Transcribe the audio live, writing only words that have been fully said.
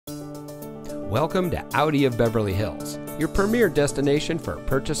Welcome to Audi of Beverly Hills, your premier destination for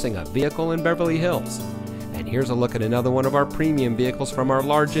purchasing a vehicle in Beverly Hills. And here's a look at another one of our premium vehicles from our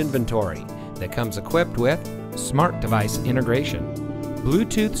large inventory that comes equipped with smart device integration,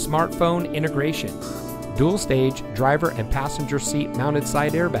 Bluetooth smartphone integration, dual stage driver and passenger seat mounted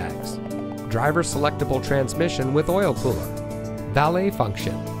side airbags, driver selectable transmission with oil cooler, valet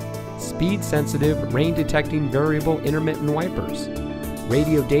function, speed sensitive rain detecting variable intermittent wipers,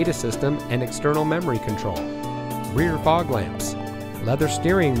 radio data system and external memory control, rear fog lamps, leather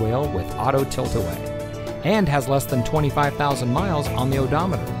steering wheel with auto tilt-away, and has less than 25,000 miles on the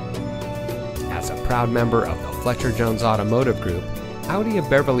odometer. As a proud member of the Fletcher Jones Automotive Group, Audi of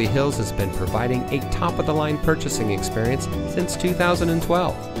Beverly Hills has been providing a top-of-the-line purchasing experience since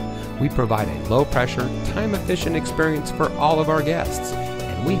 2012. We provide a low-pressure, time-efficient experience for all of our guests,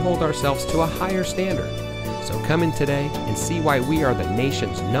 and we hold ourselves to a higher standard. So come in today and see why we are the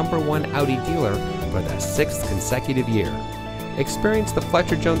nation's #1 Audi dealer for the 6th consecutive year. Experience the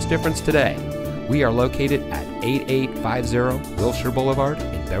Fletcher Jones difference today. We are located at 8850 Wilshire Boulevard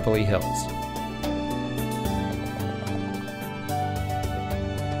in Beverly Hills.